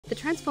The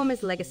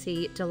Transformers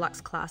Legacy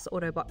Deluxe Class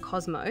Autobot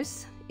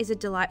Cosmos is a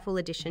delightful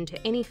addition to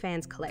any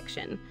fan's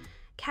collection,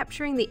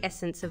 capturing the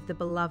essence of the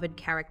beloved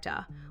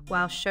character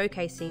while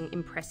showcasing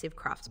impressive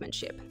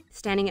craftsmanship.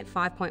 Standing at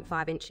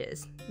 5.5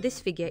 inches, this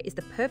figure is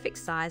the perfect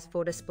size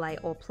for display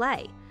or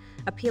play,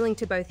 appealing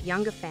to both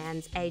younger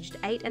fans aged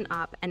 8 and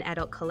up and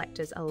adult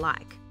collectors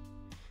alike.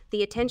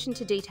 The attention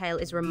to detail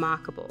is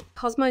remarkable.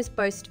 Cosmos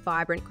boasts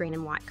vibrant green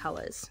and white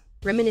colours,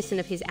 reminiscent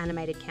of his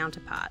animated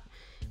counterpart,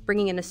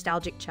 bringing a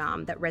nostalgic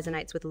charm that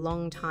resonates with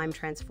long-time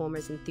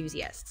Transformers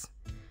enthusiasts.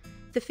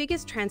 The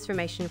figure's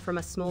transformation from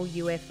a small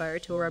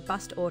UFO to a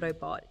robust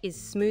Autobot is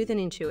smooth and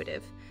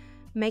intuitive,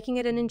 making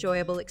it an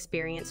enjoyable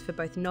experience for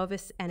both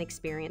novice and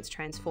experienced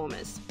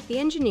Transformers. The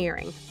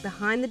engineering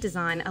behind the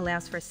design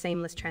allows for a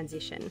seamless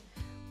transition,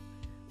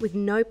 with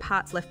no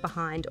parts left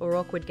behind or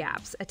awkward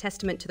gaps, a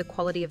testament to the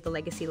quality of the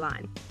Legacy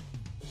line.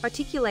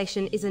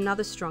 Articulation is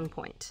another strong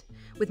point.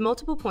 With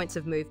multiple points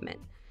of movement,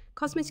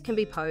 Cosmos can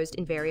be posed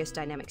in various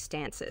dynamic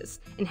stances,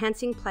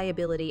 enhancing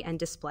playability and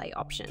display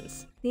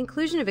options. The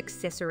inclusion of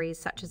accessories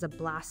such as a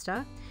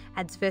blaster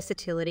adds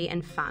versatility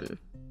and fun,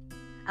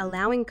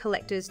 allowing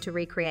collectors to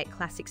recreate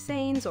classic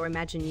scenes or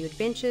imagine new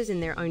adventures in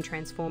their own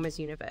Transformers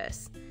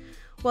universe.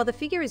 While the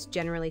figure is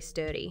generally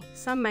sturdy,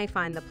 some may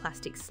find the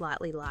plastic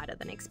slightly lighter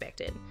than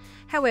expected.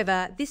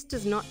 However, this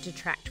does not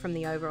detract from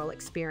the overall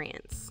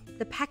experience.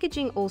 The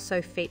packaging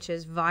also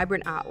features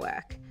vibrant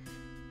artwork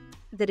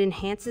that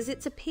enhances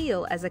its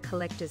appeal as a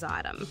collector's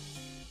item.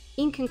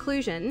 In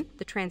conclusion,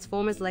 the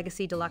Transformers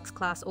Legacy Deluxe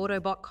Class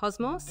Autobot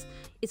Cosmos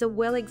is a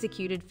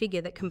well-executed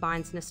figure that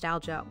combines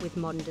nostalgia with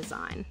modern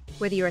design.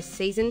 Whether you're a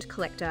seasoned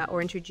collector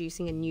or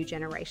introducing a new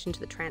generation to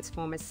the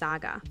Transformers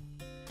saga,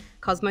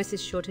 Cosmos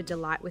is sure to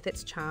delight with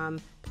its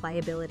charm,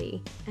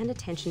 playability, and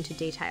attention to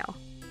detail.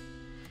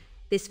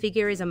 This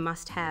figure is a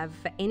must-have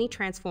for any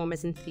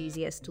Transformers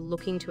enthusiast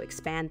looking to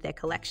expand their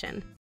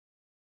collection.